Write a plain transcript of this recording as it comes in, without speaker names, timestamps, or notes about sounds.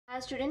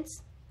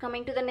students,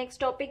 coming to the next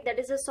topic, that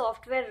is a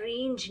software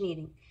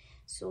re-engineering.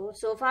 So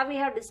far we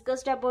have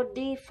discussed about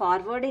the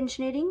forward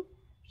engineering,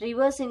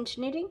 reverse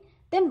engineering.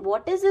 Then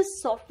what is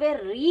this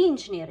software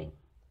re-engineering?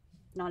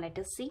 Now let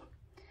us see.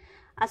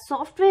 A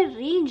software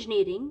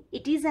re-engineering,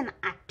 it is an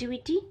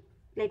activity.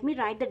 Let me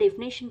write the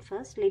definition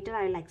first, later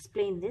I will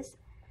explain this.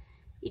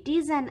 It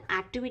is an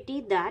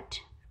activity that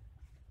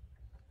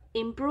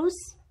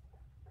improves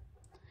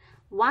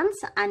one's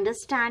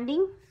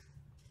understanding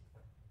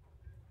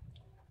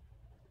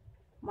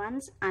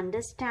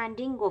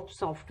of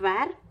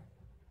software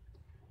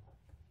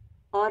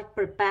or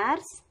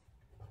prepares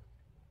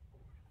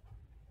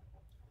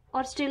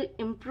or still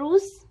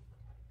improves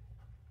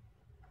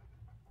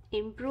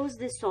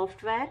the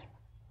software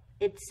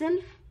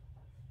itself,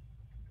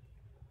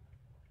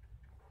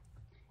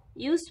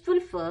 usually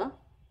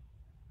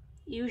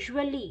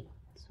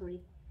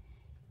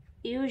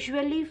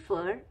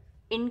for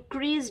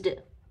increased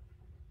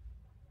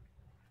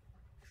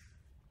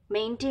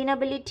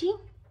maintainability,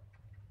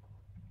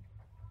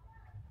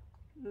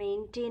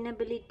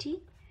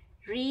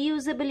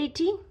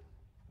 reusability,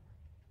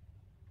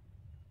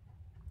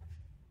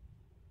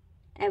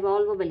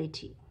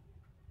 evolvability.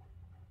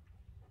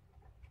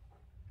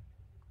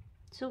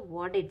 So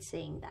what it's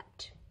saying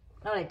that?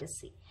 Now let us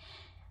see.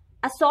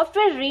 A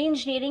software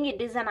re-engineering,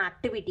 it is an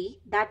activity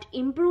that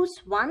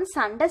improves one's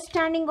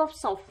understanding of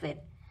software.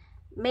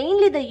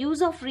 Mainly the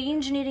use of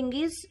re-engineering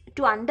is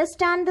to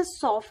understand the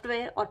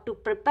software or to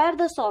prepare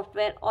the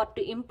software or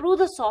to improve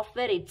the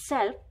software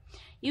itself.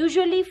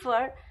 Usually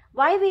for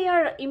why we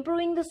are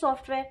improving the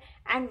software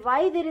and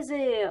why there is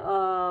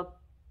a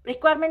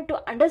requirement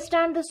to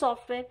understand the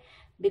software,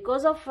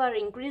 because of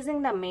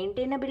increasing the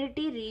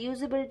maintainability,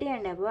 reusability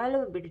and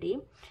availability,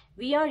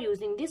 we are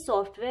using the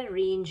software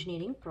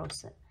re-engineering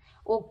process.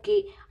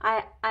 Okay,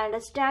 I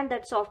understand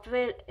that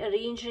software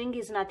re-engineering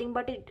is nothing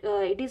but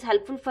it is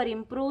helpful for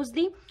improves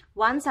the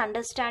one's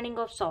understanding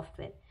of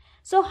software.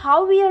 So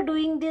how we are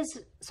doing this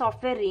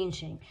software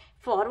re-engineering?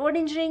 Forward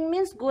engineering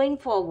means going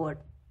forward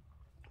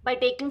by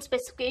taking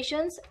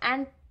specifications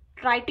and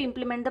try to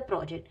implement the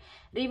project.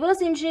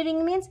 Reverse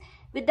engineering means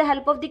with the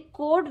help of the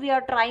code we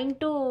are trying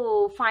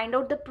to find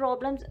out the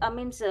problems.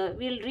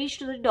 We'll reach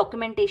to the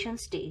documentation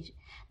stage.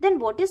 Then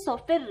what is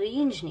software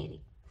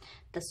re-engineering?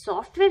 The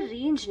software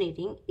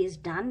re-engineering is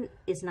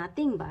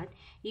nothing but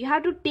you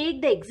have to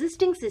take the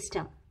existing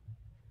system,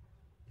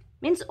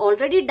 means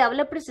already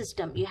developed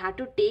system. You have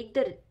to take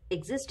the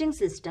existing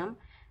system,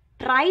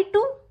 try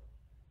to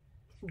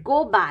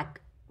go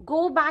back.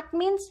 Go back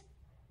means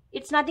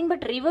it's nothing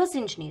but reverse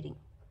engineering.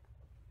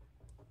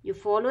 You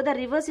follow the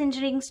reverse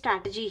engineering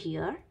strategy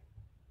here.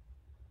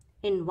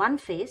 In one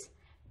phase,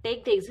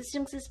 take the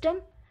existing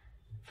system,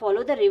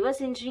 follow the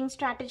reverse engineering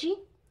strategy.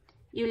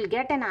 You will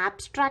get an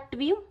abstract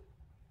view.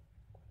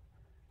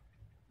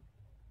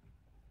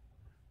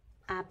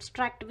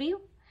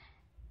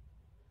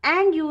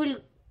 And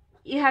you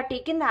have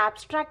taken the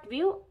abstract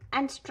view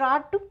and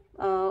start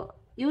to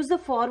use the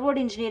forward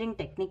engineering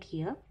technique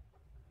here.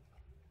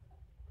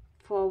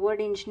 Forward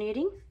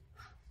engineering,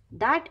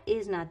 that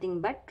is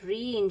nothing but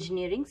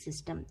re-engineering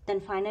system.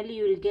 Then finally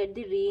you will get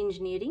the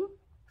re-engineering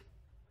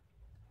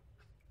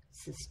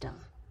system.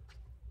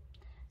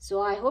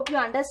 So I hope you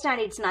understand,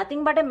 it's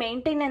nothing but a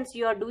maintenance.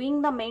 You are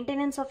doing the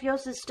maintenance of your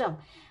system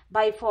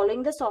by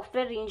following the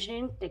software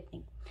re-engineering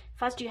technique.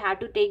 First you have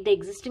to take the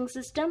existing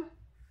system,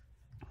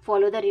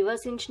 follow the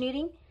reverse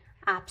engineering,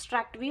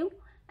 abstract view,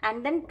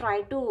 and then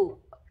try to,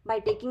 by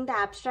taking the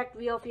abstract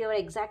view of your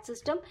exact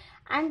system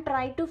and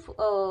try to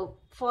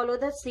follow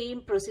the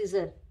same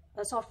procedure,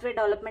 a software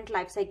development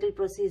lifecycle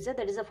procedure,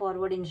 that is a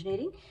forward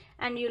engineering,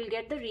 and you will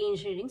get the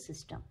re-engineering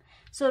system.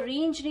 So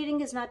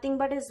re-engineering is nothing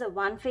but is the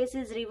one phase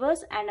is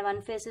reverse and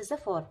one phase is the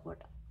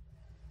forward.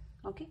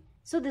 Okay,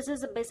 so this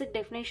is the basic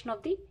definition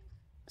of the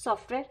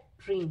software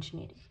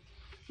re-engineering.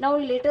 Now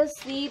let us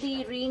see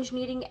the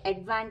re-engineering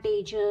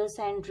advantages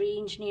and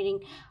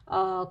re-engineering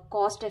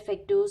cost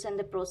effectives and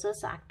the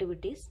process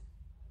activities.